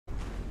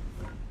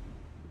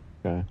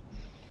Okay.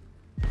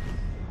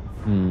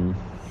 Hmm.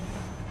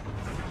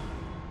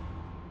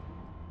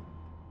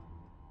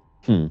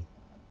 Hmm.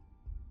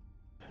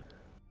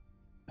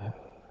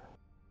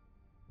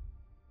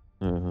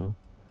 Uh-huh.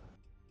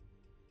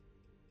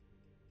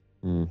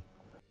 Hmm.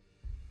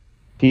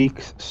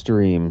 Peaks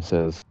stream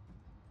says,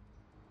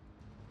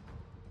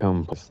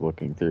 come just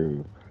looking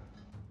through.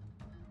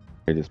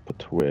 I just put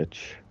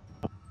Twitch.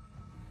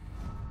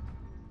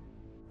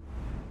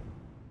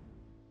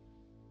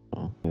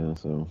 Oh, yeah,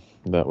 so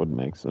that would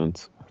make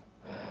sense.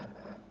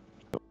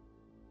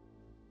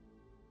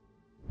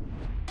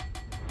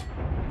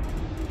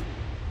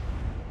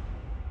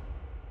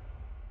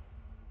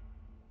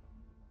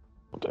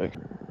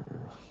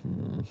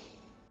 Hmm.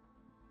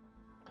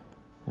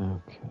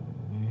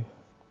 Okay.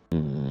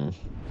 Hmm.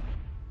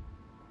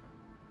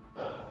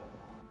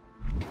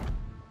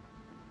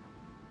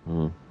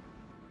 Hmm.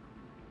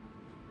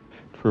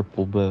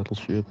 Triple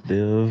battleship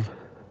dev.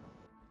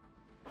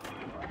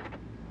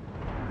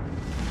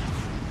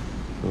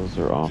 Those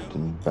are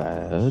often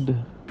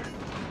bad.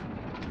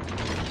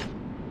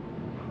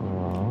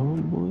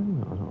 Probably.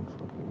 I don't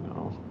fucking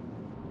know.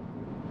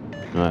 I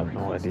have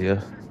no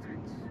idea.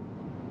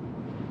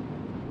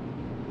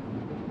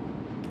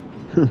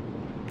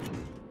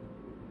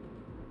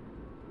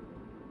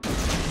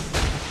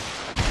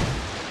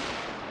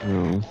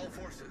 No.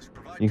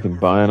 You can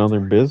buy another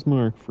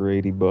Bismarck for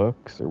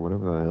 $80 or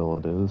whatever the hell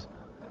it is.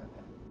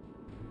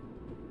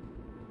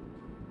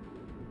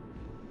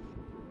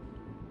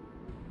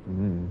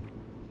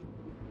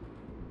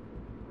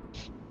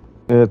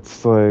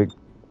 It's like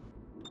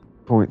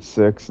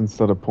 0.6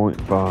 instead of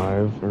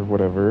 0.5 or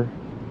whatever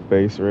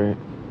base rate.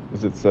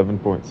 Is it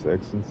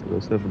 7.6 instead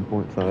of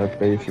 7.5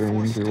 base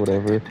range or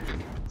whatever?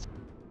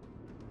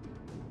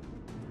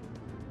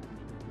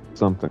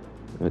 Something.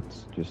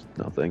 It's just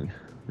nothing.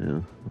 Yeah,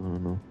 I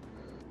don't know.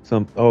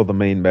 The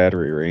main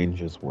battery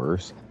range is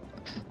worse.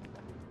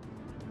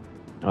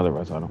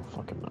 Otherwise, I don't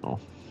fucking know.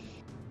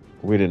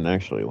 We didn't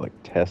actually like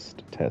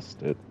test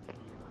it.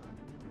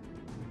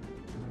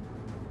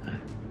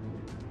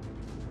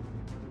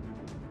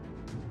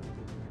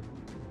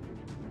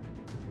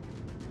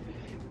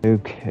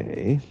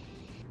 Okay.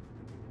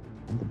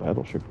 The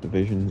battleship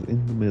division's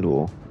in the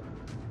middle.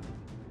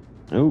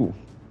 Oh,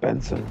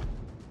 Benson.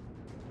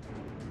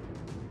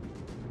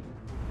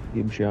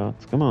 Give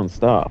shots. Come on,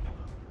 stop.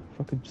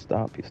 Fucking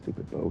stop, you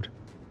stupid boat.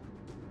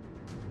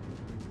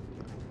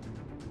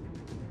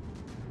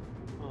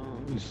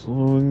 He's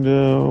slowing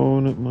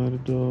down. It might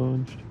have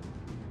dodged.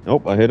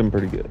 Nope, I hit him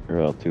pretty good.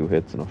 Well, 2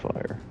 hits and a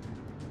fire.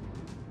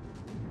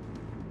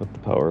 With the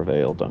power of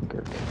Ale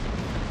Dunkirk.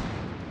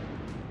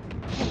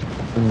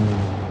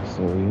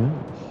 So yeah,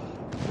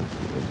 that's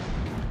good.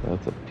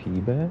 That's a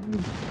pea bag.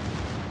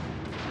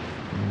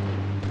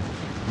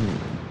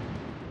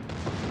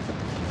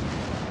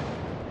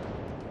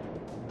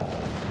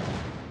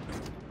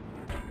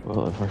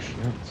 Well, if our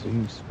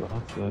Shiratsu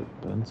spots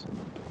that Benson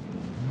up again.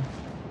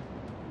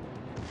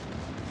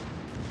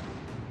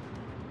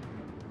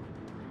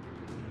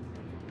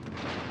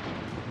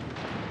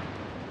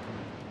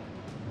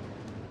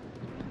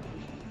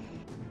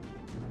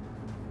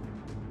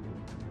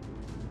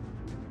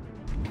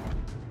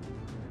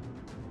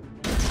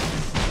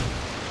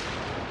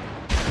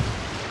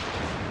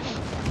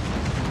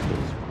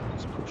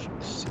 He's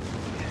pushing C.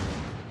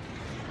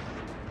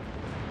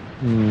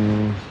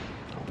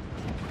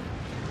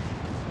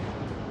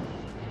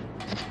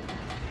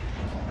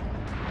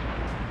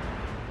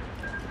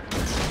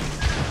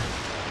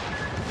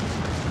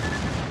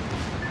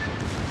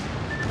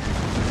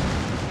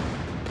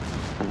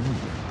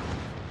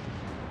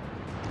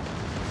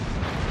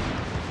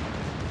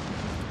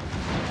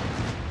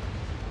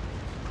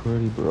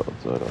 Pretty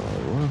broadside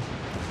Iowa.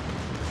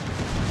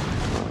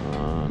 Come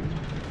on.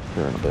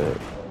 Turn a bit.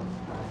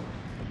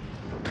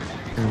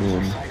 Turn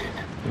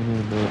in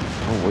a bit.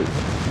 Oh, wait.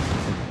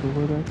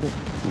 Where did I get?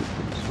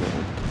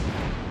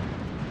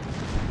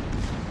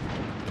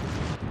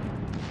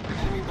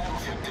 Enemy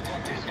battleship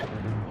detected.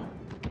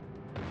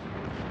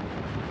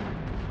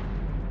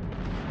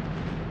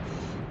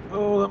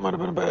 Oh, that might have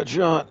been a bad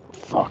shot.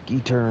 Fuck,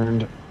 he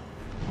turned.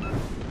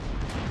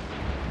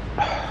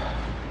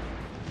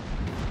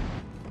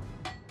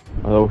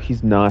 Oh,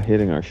 he's not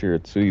hitting our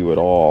Shiratsuyu at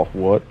all.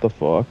 What the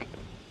fuck?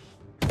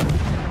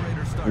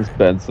 This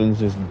Benson's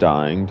just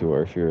dying to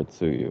our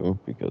Shiratsuyu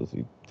because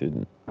he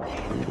didn't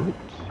shoot it.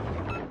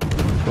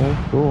 Okay,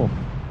 cool.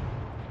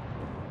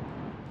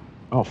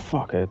 Oh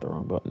fuck, I hit the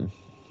wrong button.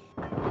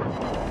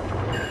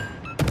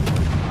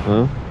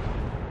 Huh?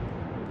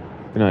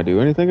 Can I do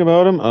anything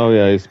about him? Oh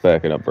yeah, he's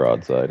backing up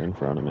broadside in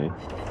front of me.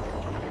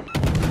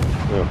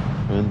 Yep.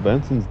 And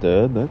Benson's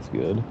dead, that's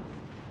good.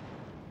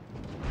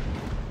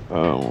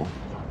 Oh.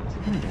 Is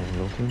it an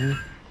angle to me?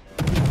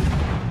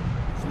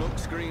 Smoke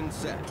screen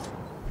set.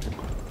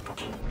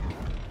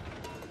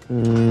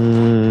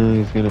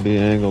 He's gonna be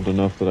angled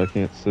enough that I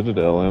can't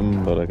Citadel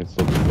him, but I can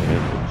still do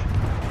damage.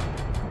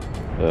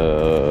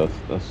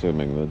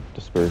 Assuming the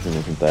dispersion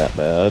isn't that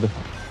bad.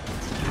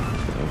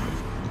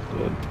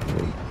 Okay,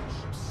 good.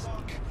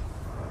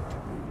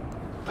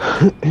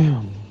 Two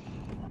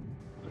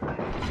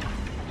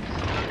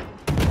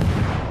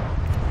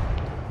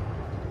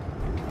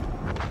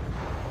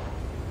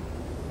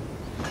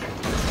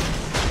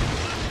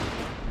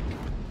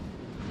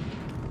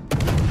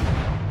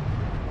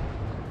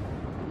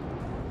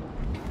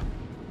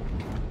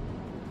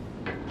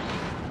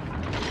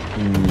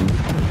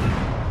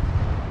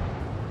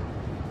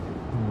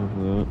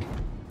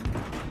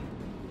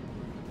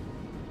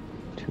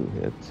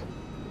hits.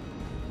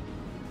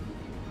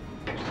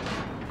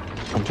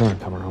 I'm trying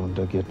to come around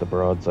to get the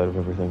broadside of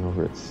everything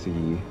over at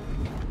sea.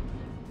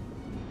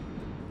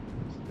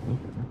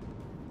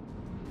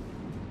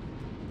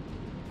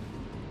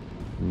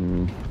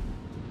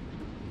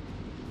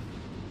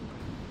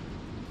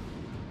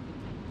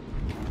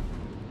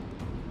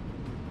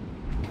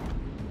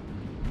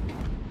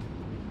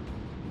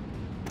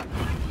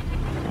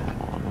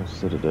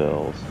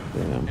 Citadels.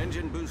 Damn.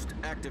 Engine boost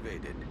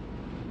activated.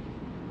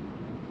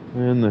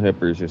 And the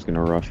Hipper's just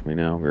gonna rush me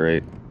now.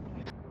 Great.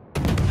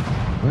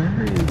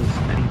 Where is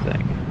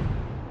anything?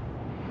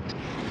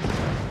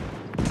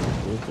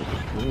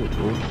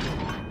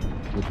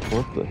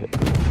 Report the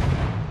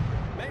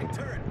Hipper. Main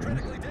turret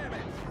critically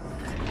damaged.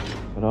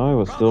 But I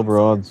was still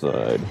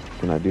broadside.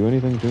 Can I do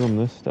anything to him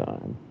this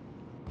time?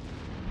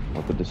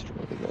 Not the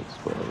destroyer got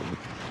exploded.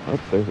 Oh,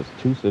 there's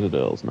two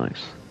Citadels.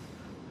 Nice.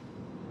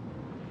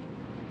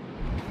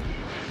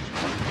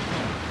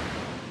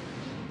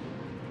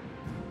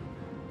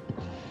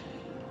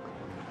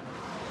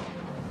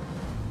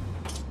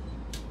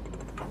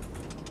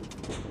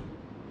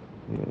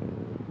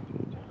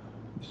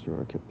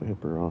 Destroyer kept the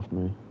Hipper off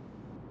me.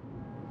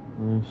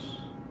 Nice.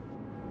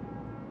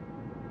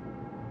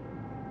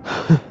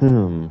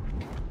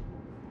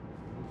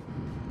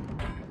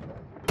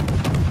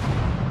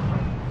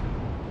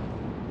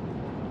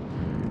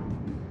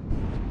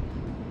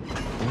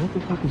 What the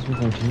fuck is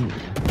with our team?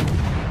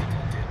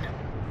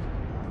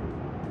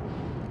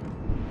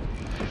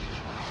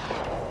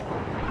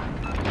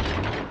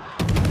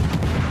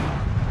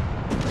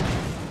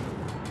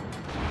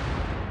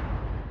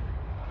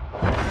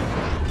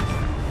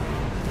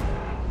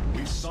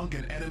 We've sunk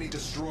an enemy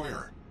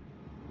destroyer.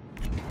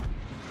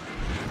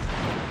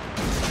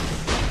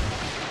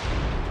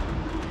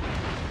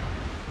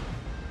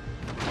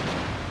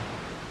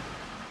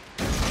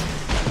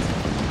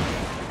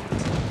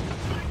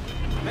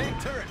 Main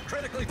turret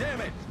critically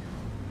damaged.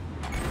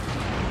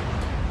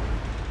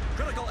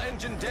 Critical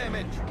engine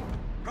damage.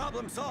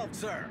 Problem solved,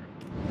 sir.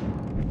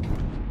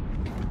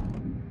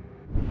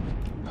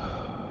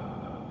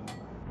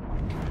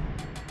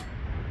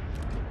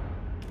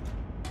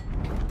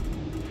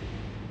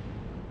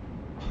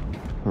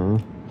 Huh?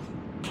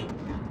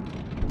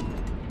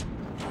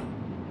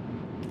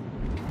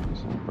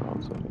 There's no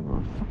broadside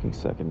anymore. Fucking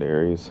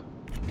secondaries.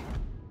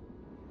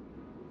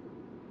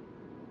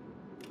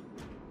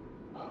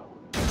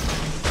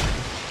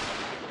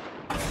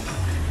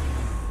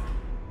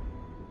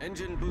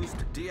 Engine boost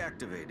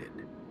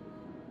deactivated.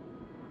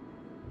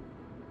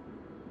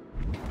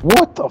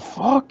 What the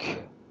fuck?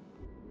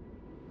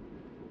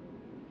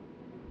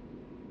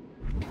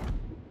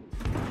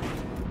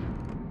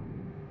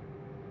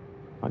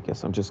 I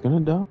guess I'm just gonna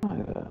die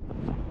then.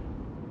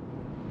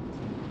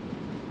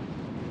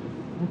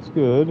 That's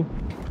good.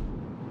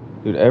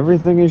 Dude,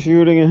 everything is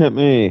shooting at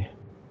me.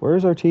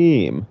 Where's our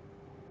team?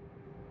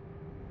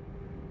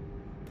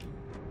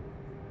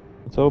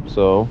 Let's hope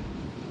so.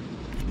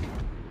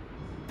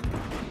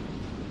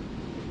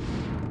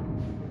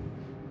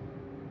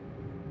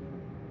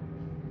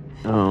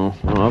 Oh,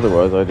 well,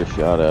 otherwise I just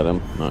shot at him.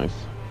 Nice.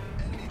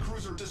 Enemy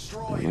cruiser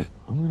destroyed.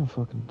 I'm gonna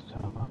fucking...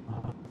 I'm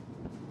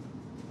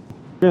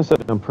gonna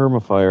set down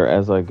permafire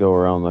as I go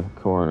around the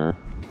corner.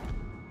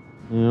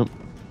 Yep.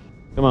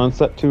 Come on,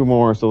 set two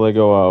more so they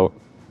go out.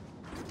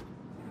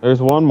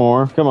 There's one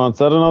more. Come on,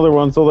 set another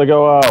one so they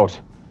go out.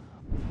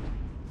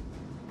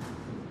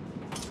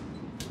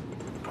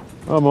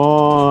 Come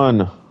on.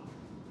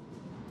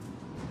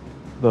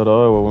 That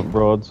Iowa went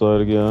broadside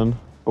again.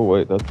 Oh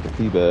wait, that's the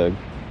teabag.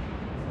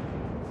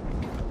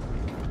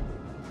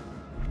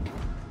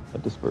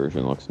 That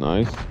dispersion looks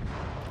nice.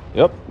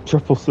 Yep,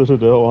 triple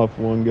Citadel off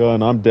one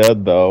gun. I'm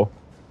dead though.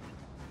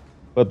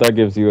 But that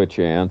gives you a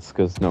chance,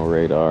 because no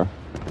radar.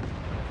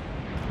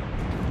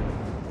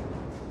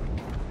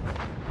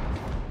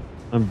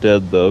 I'm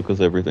dead though, because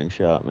everything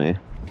shot me.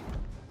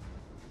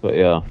 But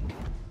yeah,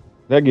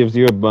 that gives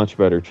you a much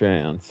better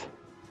chance.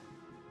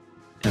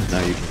 And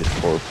now you can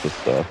just torch the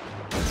stuff.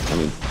 I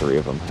mean, 3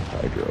 of them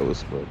have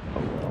hydros, but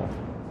oh well.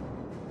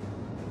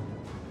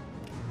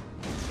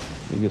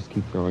 You just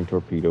keep throwing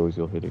torpedoes,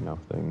 you'll hit enough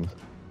things.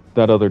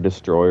 That other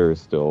destroyer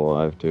is still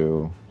alive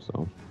too,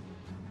 so.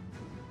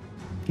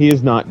 He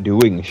is not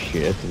doing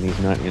shit, and he's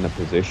not in a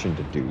position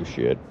to do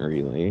shit,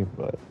 really,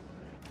 but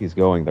he's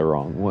going the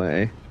wrong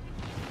way.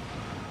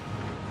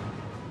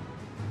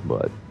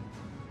 But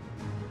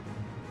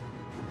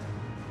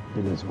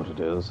it is what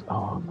it is.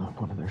 Oh, not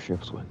one of their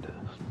ships went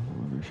down.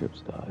 One of their ships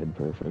died.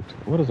 Perfect.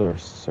 What is our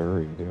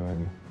Surrey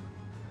doing?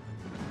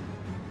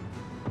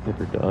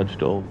 Never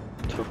dodged all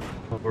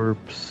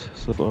torps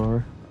so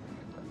far.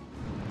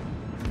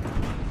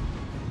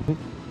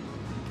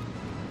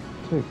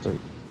 Take like.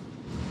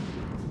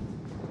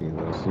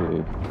 Let's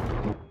see.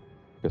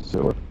 Guess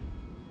so.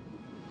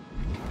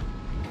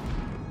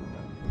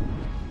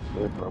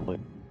 They're probably.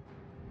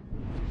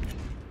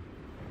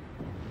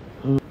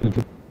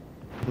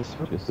 This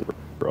is a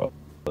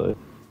probably.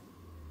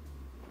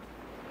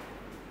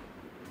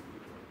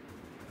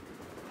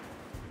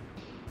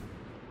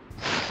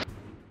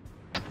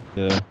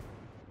 Yeah.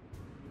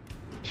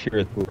 Sure,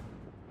 it's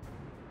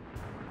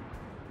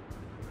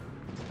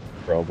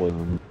probably.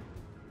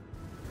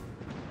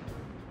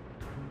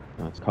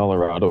 That's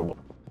Colorado will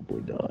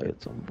probably die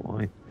at some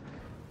point.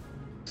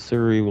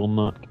 Surrey will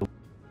not kill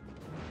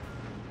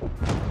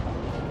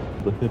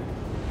the hip.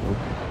 Nope.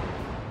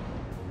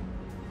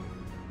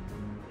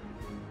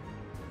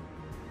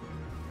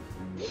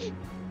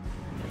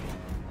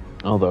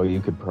 Although you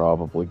could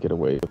probably get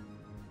away.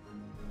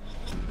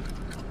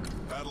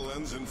 Battle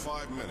ends in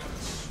 5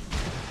 minutes.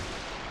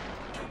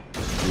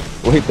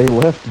 Wait, they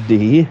left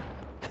D?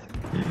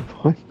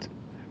 What?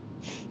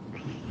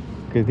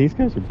 Okay, these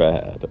guys are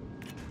bad.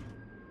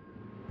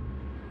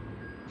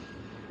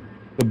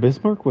 The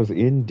Bismarck was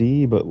in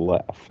D but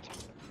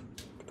left.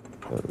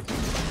 That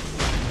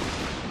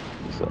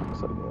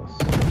sucks, I guess.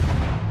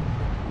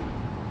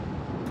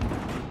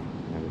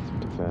 Maybe it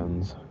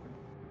defends.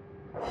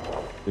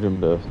 Get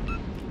him to.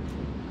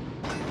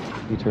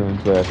 He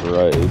turns back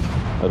right.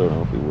 I don't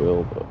know if he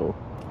will, though.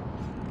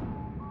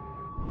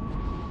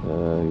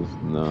 He's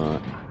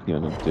not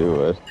gonna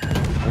do it.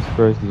 I'm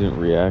surprised he didn't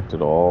react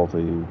at all to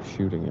you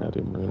shooting at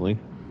him, really.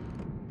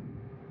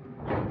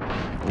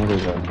 Other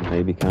than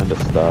maybe kind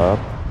of stop.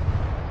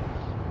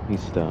 He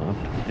stopped.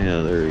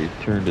 Yeah, there he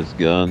turned his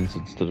guns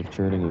instead of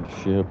turning his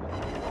ship.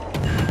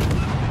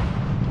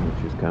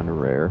 Which is kind of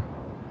rare.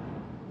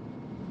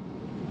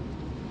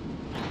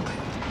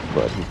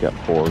 But he's got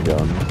 4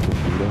 guns to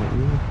shoot at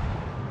you.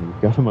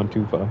 You've got him on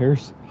 2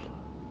 fires.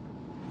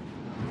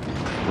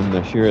 And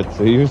the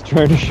Shiratsuyu's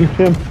trying to shoot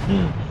him.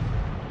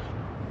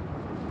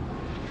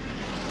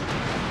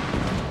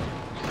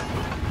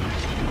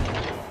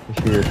 The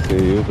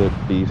Shiratsuyu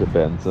that beat a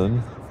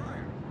Benson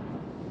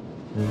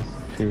is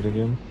shooting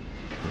him.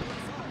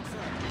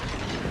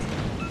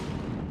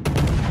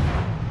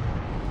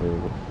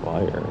 There's a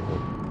fire.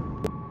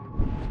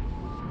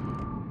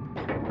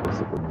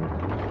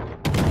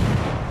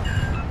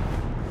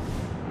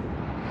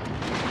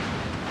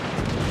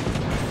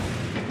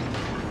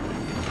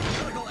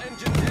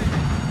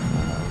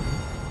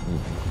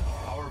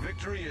 Our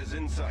victory is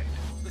in sight.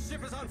 The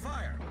ship is on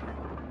fire.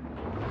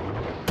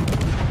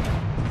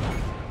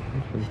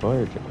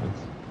 Fire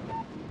giants.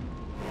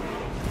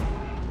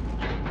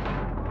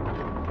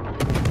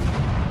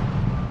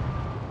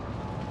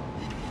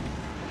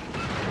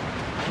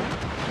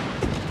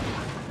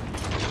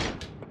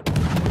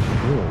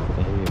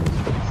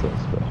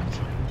 Suspect.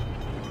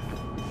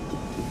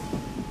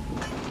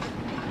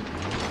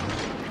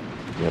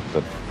 Yep,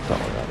 but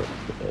Colorado's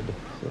dead,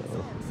 so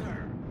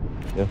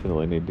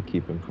definitely need to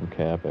keep him from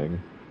capping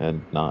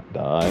and not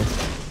die.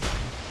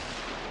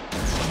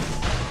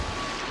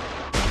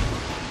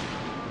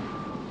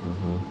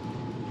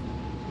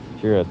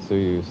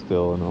 Shiratsuyu's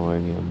still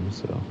annoying him,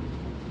 so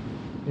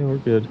yeah, we're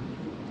good.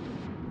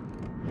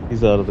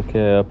 He's out of the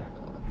cap.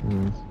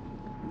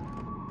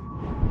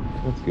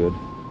 That's good.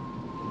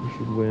 We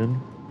should win.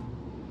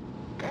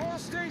 All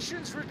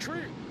stations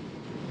retreat.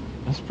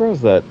 I'm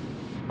surprised that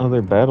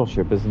other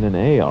battleship isn't in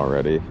A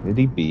already. Did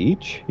he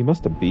beach? He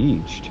must have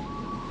beached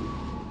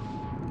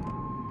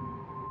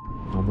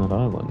on that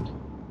island.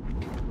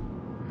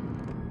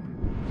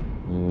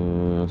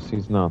 Yes,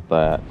 he's not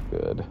that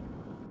good.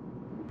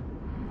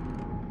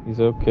 He's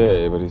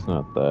okay, but he's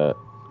not that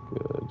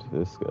good.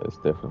 This guy's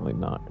definitely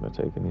not going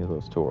to take any of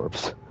those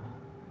torps.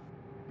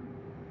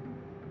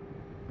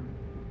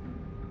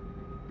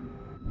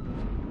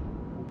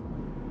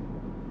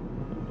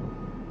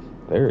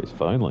 There he's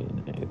finally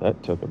in A.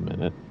 That took a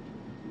minute.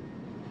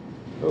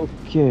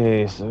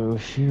 Okay, so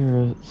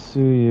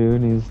Shiratsuyu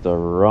needs to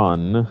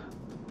run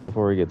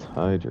before he gets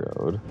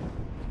hydroed.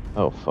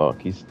 Oh fuck,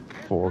 he's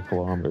 4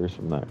 kilometers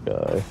from that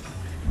guy.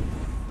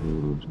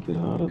 Dude, get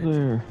out of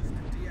there.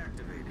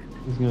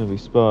 He's gonna be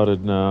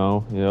spotted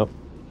now, yep.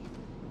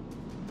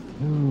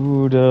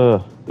 Dude,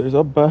 there's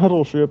a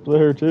battleship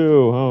there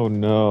too. Oh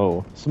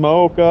no.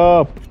 Smoke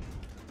up!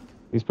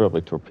 He's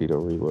probably torpedo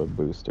reload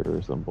booster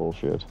or some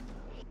bullshit.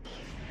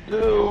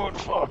 Dude,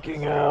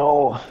 fucking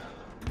hell.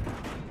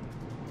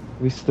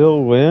 We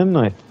still win,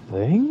 I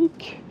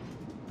think?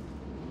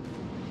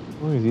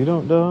 As long as you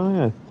don't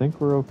die, I think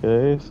we're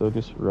okay. So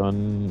just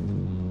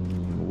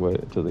run way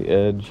to the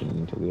edge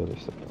and to the other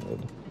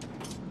side.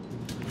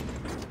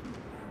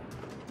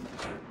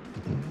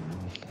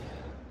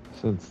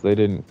 Since they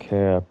didn't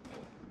cap,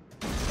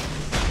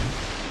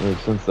 or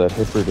since that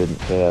Hipper didn't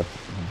cap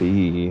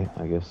B,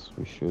 I guess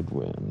we should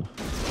win.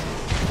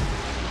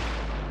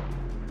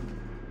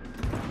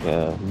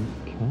 Yeah,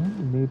 he kind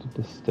of needed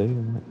to stay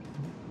in that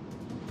camp.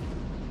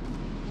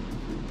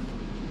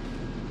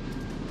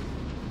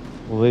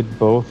 Well, they'd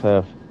both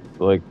have,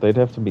 like, they'd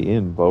have to be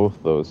in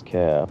both those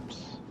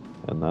caps,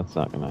 and that's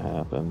not gonna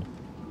happen.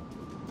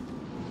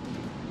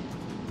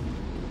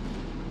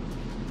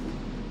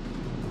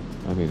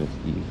 I mean, it's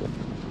even.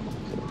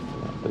 So,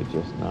 yeah, they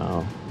just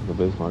now, the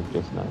Bismarck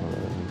just now.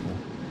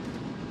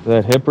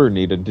 That Hipper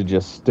needed to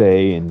just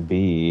stay in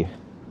B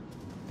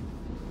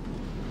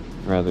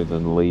rather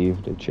than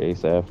leave to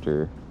chase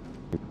after.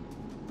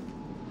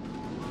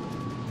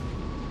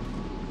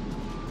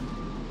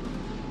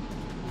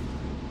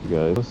 You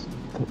guys,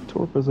 that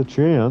Torp has a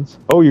chance.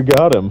 Oh, you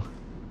got him.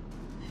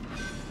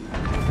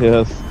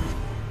 Yes.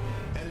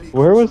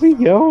 Where was he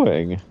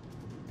going?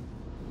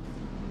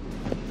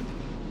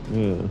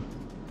 Yeah.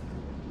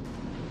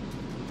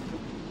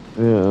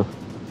 Yeah.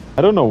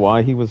 I don't know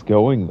why he was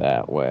going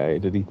that way.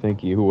 Did he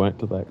think you went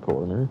to that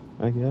corner,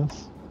 I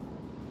guess?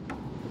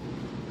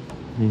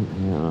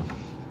 Yeah.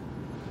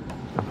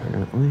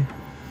 Apparently.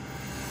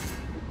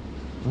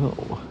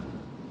 Oh.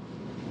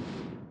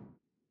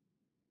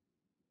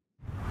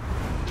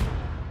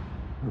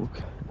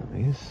 Okay,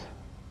 nice.